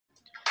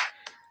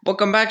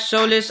Welcome back,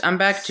 Saulius. I'm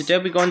back. Today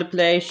we're going to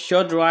play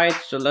short ride,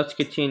 so let's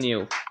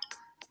continue.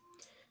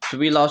 So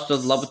we lost to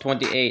level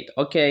 28.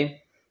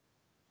 Okay.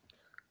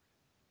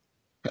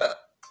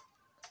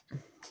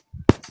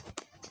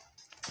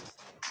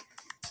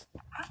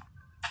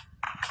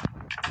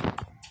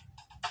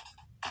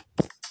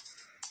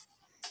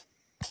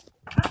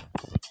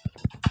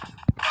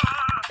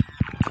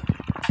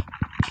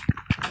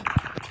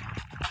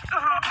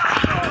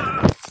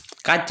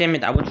 God damn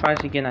it, I will try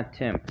to get an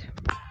attempt.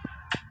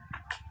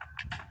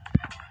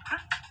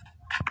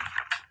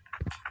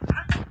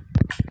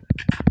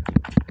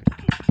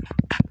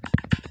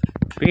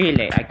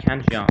 Really, I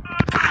can't jump.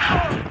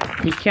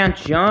 He can't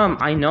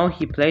jump. I know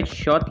he played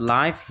short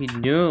life, he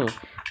knew.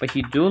 But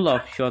he do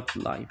love short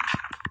life.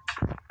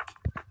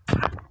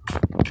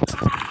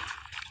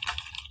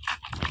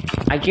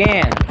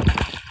 Again.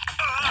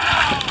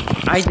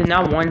 I did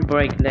not want to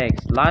break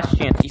legs. Last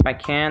chance, if I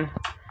can.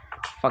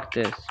 Fuck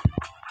this.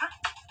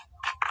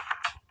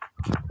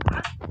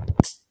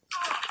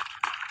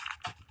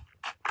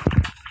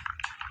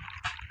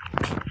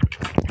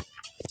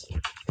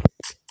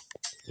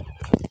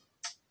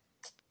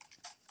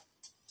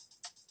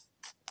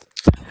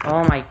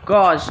 Oh my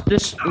gosh,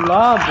 this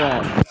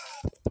lava.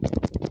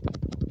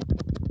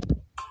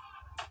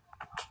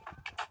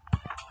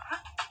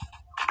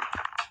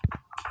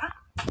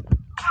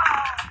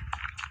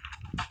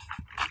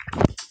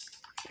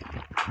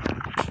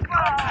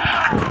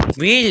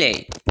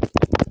 Really?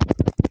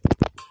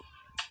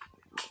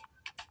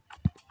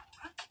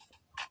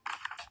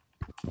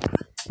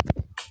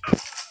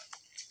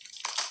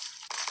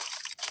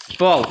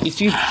 Bro, if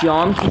you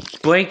jump, you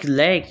break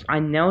legs. I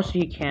know so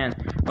you can.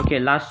 Okay,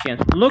 last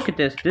chance. Look at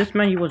this. This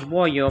man, he was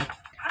warrior.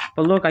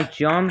 But look, I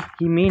jumped.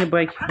 He mean to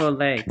break her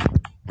leg.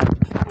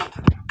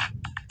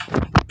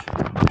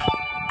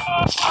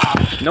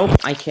 Nope,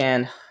 I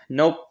can.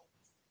 Nope.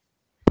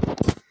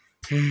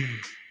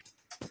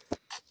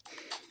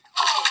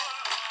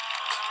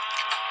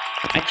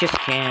 I just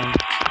can't.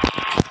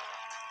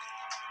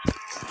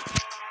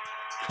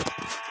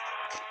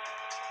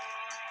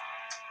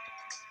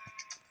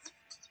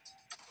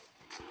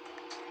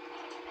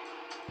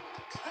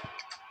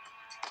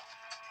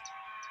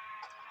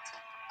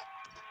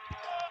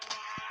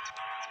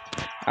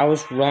 I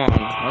was wrong,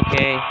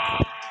 okay?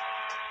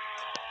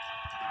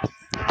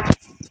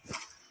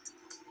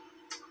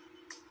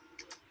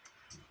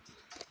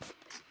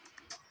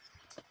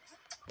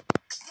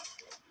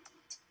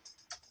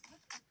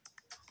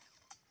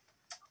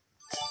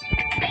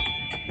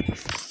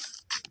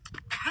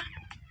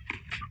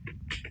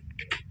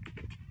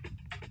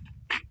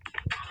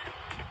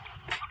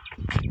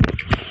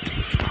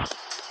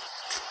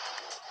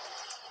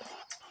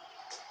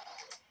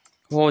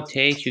 Oh,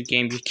 take your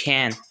game, you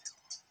can.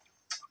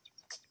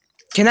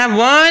 Can I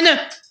run?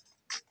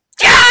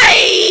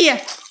 Yay!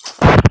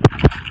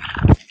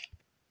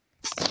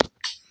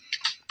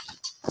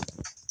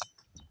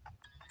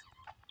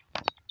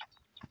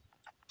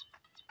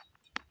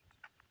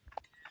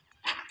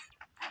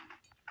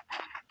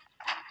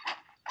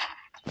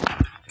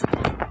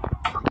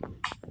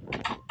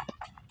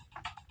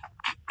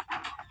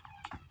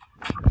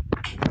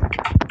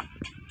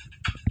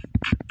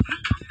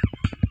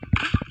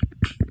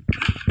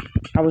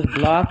 I was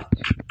blocked.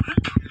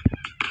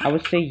 I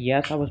would say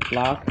yes, I was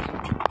blocked.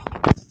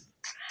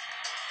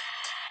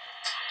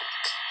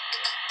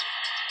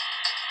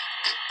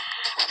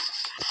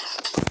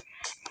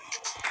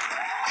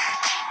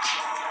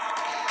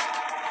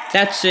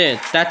 That's it.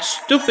 That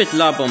stupid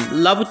Lobum.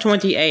 Level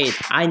 28.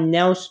 I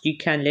know you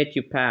can't let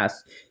you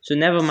pass. So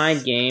never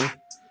mind, game.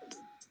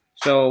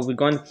 So we're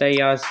going to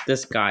play as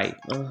this guy.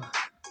 Ugh.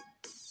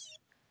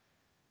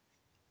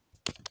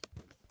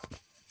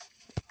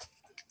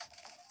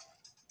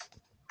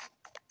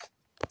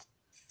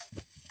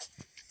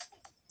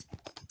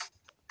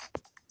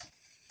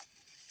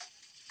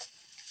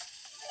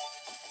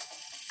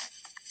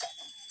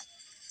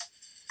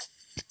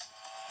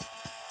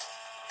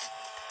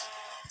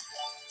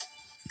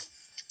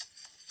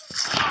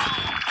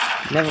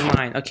 Never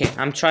mind. Okay,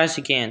 I'm trying this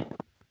again.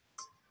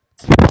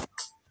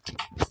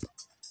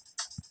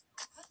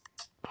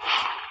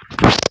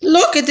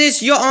 Look at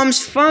this. Your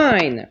arm's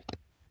fine.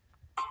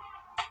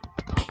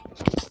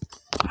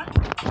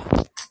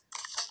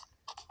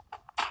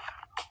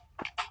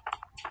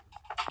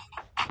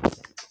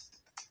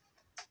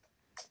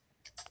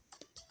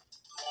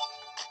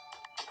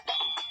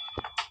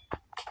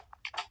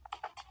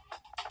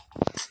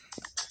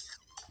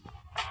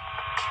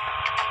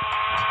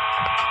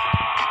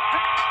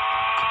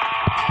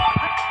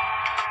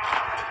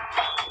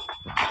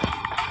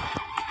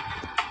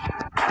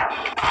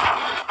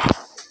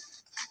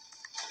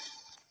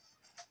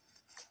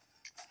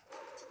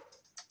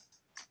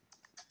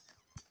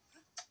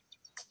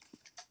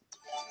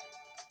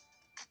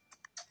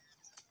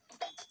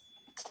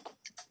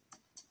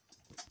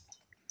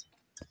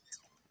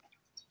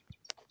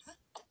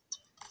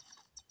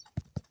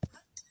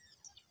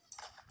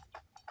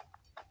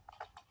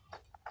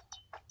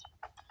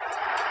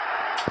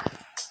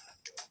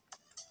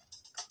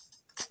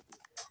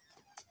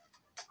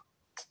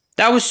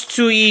 That was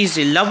too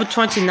easy. Level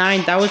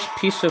 29, that was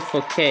piece of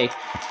cake.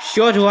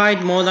 Short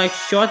ride, more like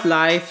short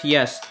life,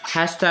 yes.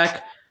 Hashtag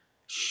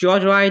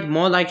short ride,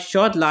 more like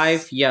short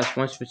life, yes,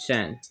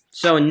 100%.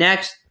 So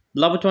next,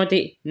 level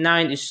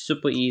 29 is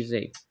super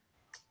easy.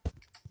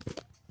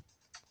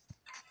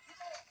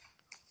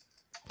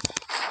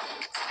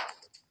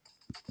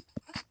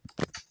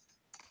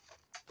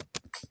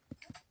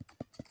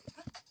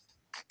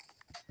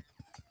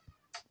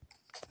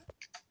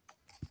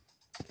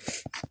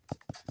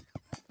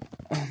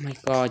 Oh my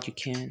god, you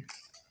can.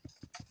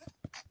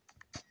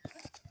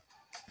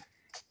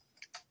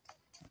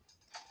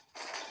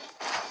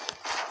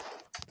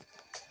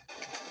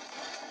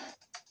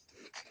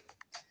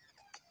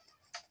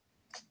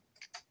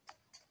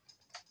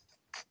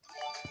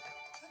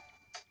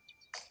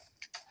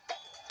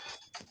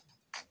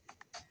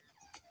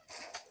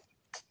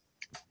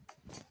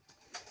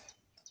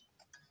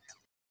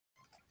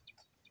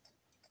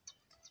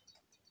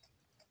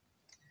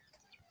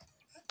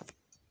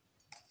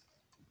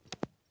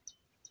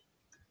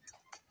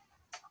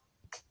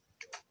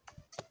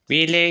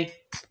 Really?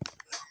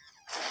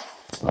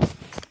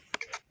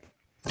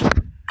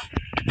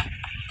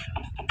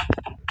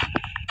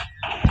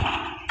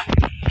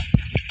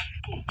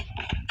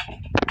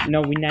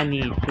 No, we not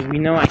need. So we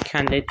know I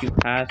can't let you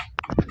pass.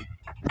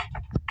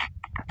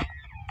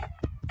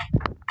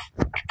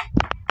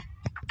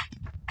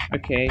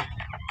 Okay.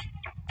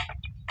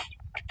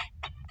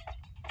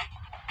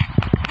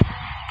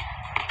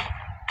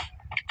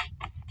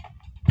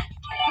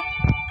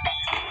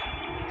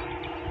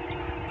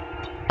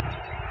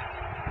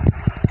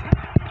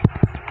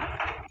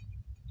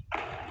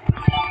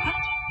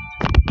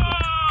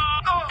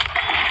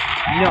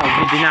 No,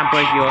 you did not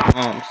break your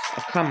arms.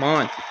 Oh, come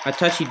on. I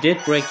thought you did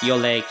break your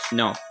legs.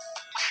 No.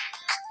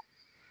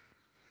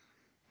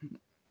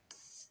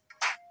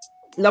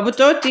 Level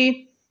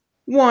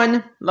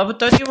 31. Level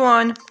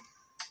 31.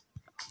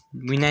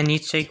 We not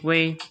need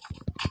segue.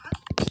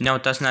 No,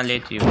 it does not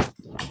let you.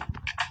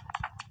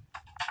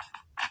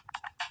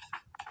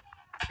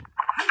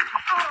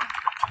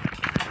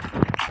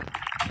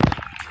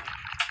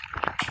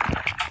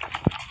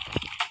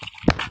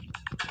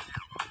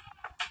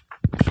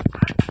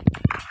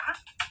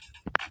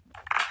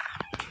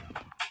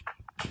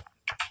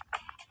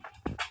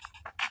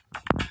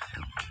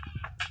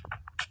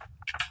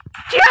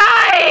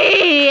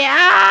 Yay!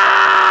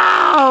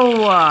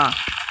 Ow!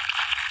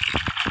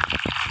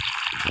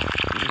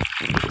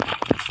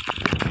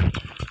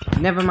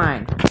 Never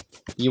mind.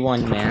 You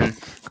won, man.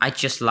 I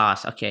just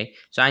lost. Okay,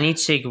 so I need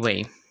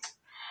segue.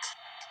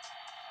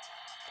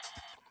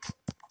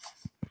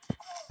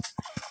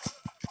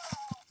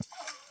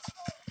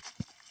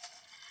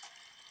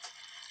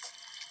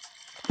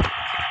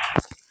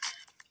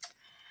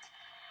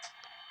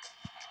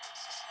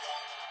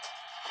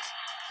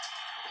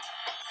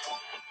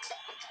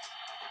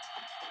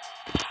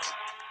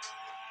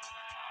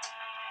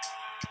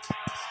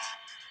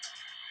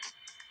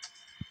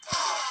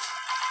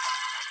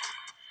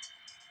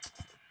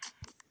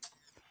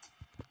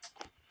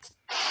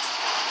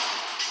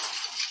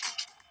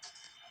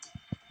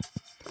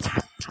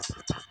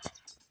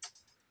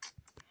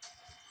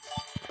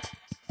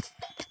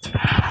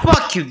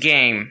 Fuck you,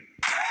 game.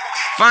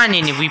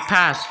 Finally, we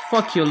passed.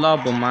 Fuck you,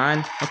 level,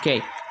 man.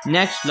 Okay,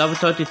 next, level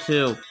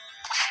 32.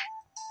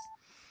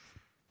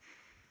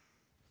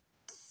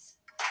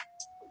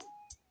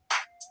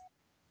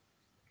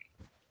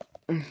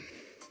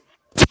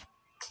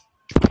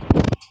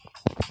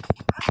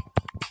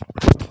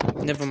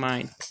 Never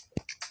mind.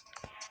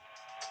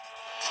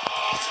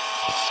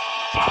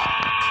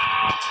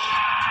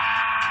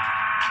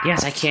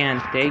 Yes, I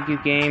can. Thank you,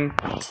 game.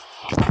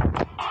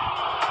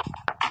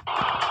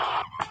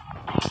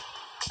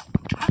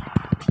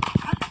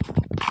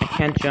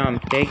 I can't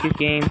jump. Thank you,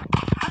 game.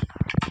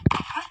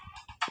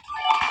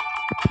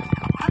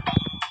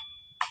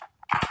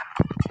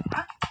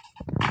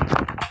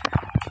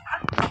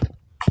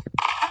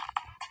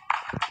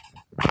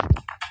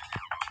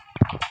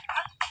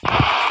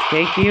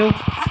 Thank you.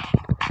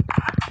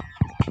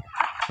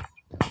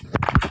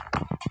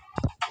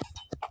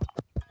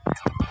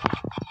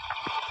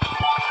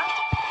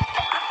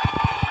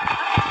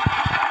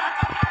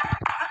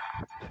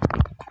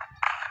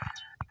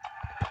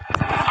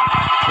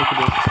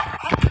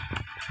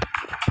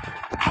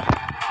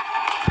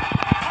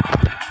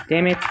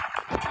 Damn it.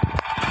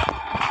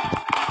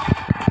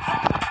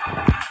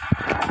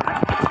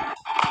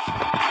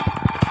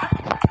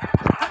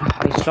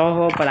 I saw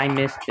her, but I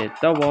missed it.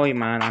 Don't worry,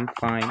 man. I'm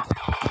fine.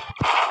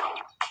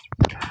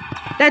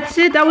 That's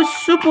it. That was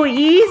super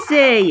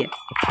easy.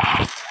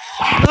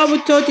 Level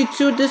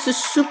 32. This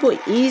is super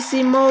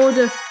easy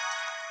mode.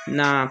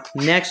 Nah.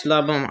 Next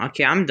level.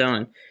 Okay, I'm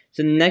done.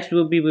 So next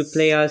will be we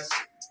play as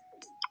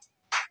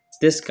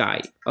this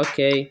guy.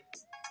 Okay.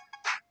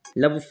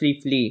 Level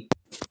 3 flea.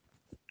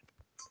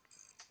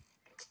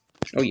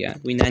 Oh yeah,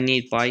 we not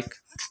need bike.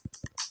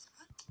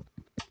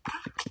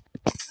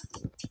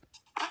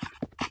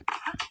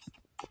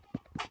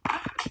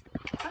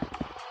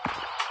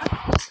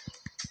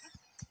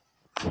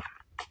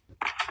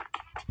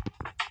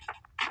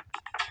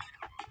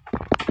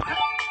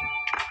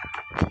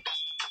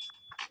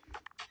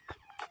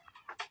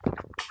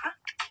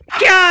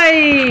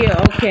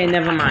 Okay,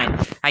 never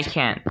mind. I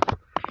can't.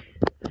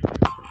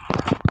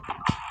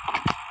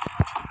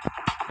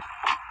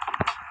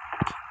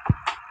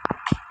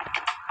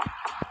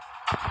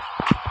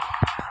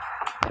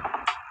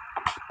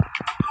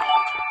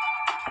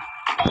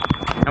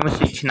 I want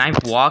to see, can I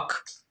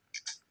walk?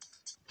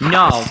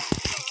 No.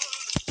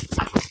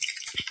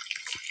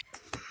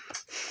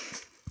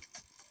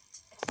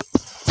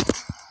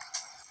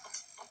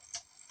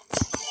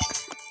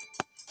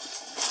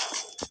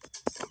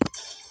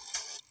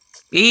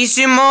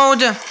 Easy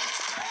mode.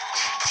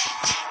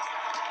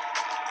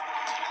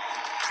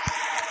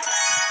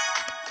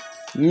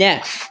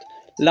 Next.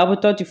 Level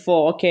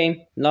 34,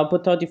 okay. Level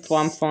 34,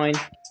 I'm fine.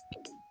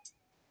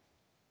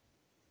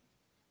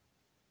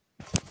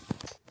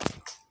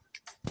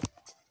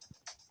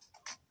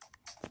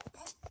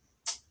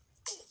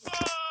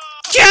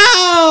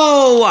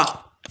 Joe!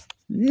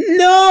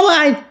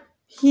 No,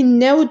 he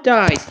never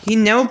died. He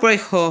never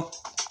break her.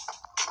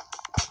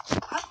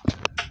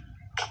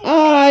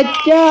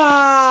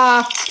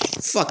 Yeah.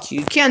 Fuck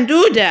you can't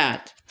do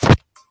that.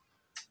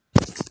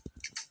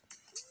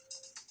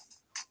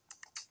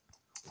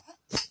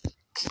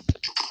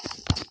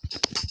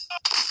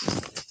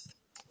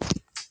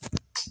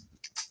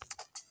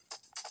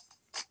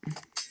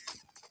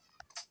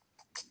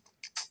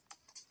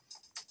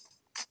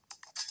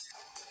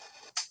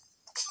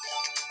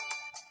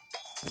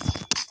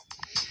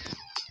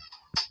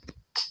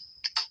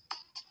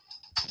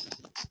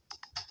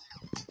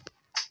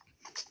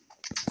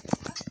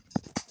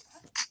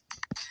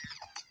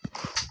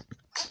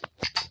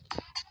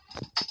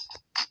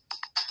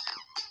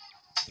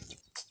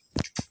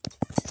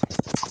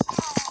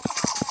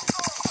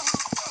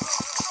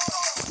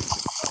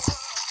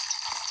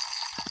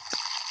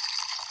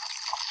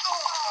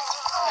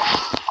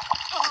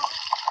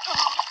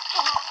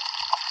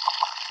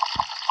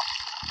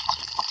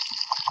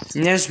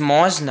 And there's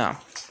Mars now.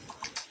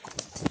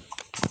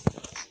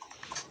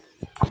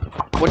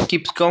 What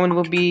keeps going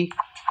will be...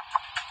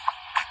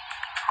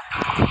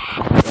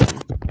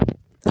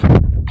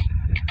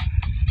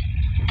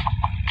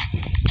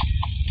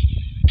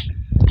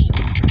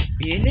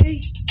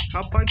 Really?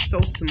 How about so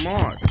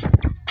smart?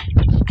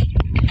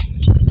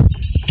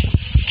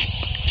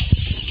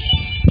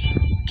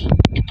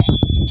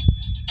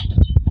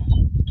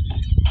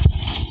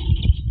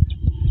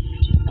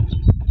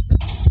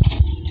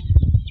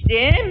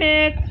 Damn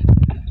it!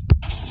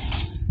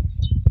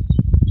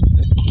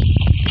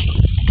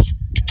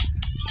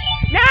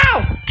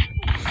 No!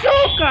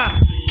 Suka!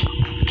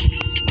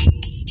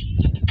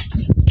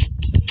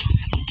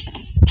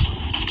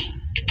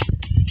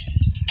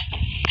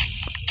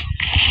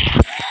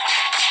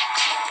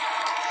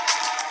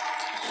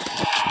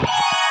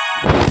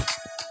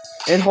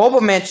 In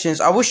Horrible Mansions,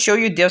 I will show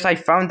you this. I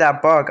found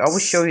that bug. I will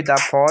show you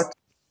that part.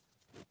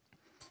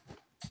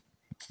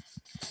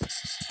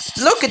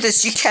 Look at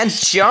this, you can't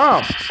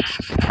jump.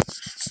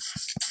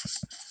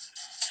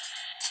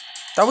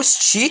 That was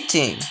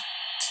cheating.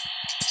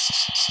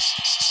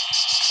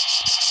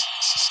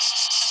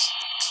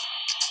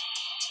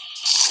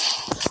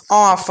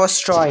 Oh,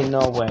 first try,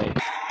 no way.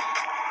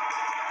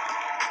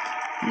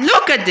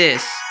 Look at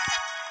this.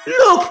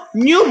 Look,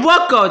 new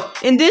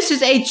workout, and this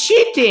is a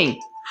cheating.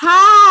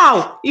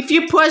 How? If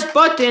you press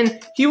button,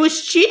 he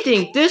was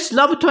cheating. This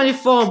level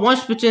 24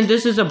 1%,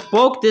 this is a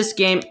broke this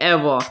game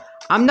ever.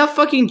 I'm not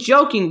fucking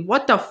joking.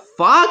 What the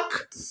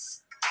fuck?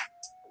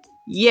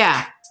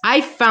 Yeah, I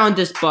found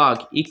this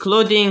bug,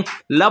 including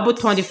level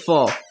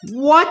 24.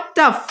 What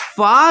the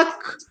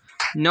fuck?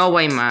 No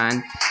way,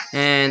 man.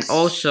 And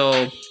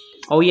also,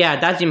 oh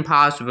yeah, that's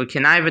impossible.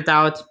 Can I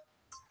without?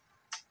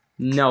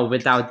 No,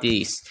 without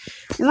these.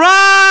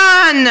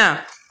 Run!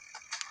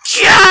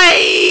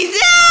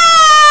 Jesus!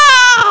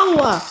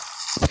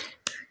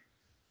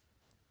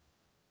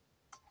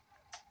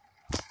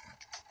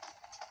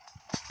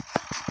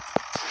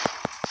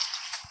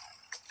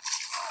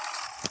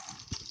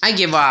 I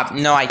give up.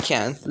 No, I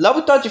can't.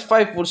 Level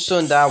 35 will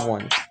soon, that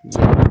one.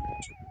 Yeah.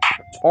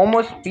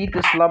 Almost beat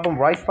this level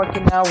right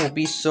fucking now will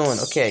be soon.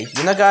 Okay,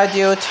 you know guy,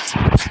 dude.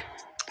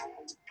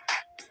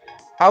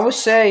 I would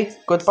say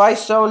goodbye,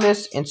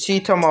 Saulius, and see you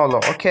tomorrow,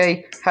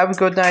 okay? Have a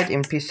good night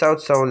and peace out,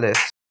 Saulius.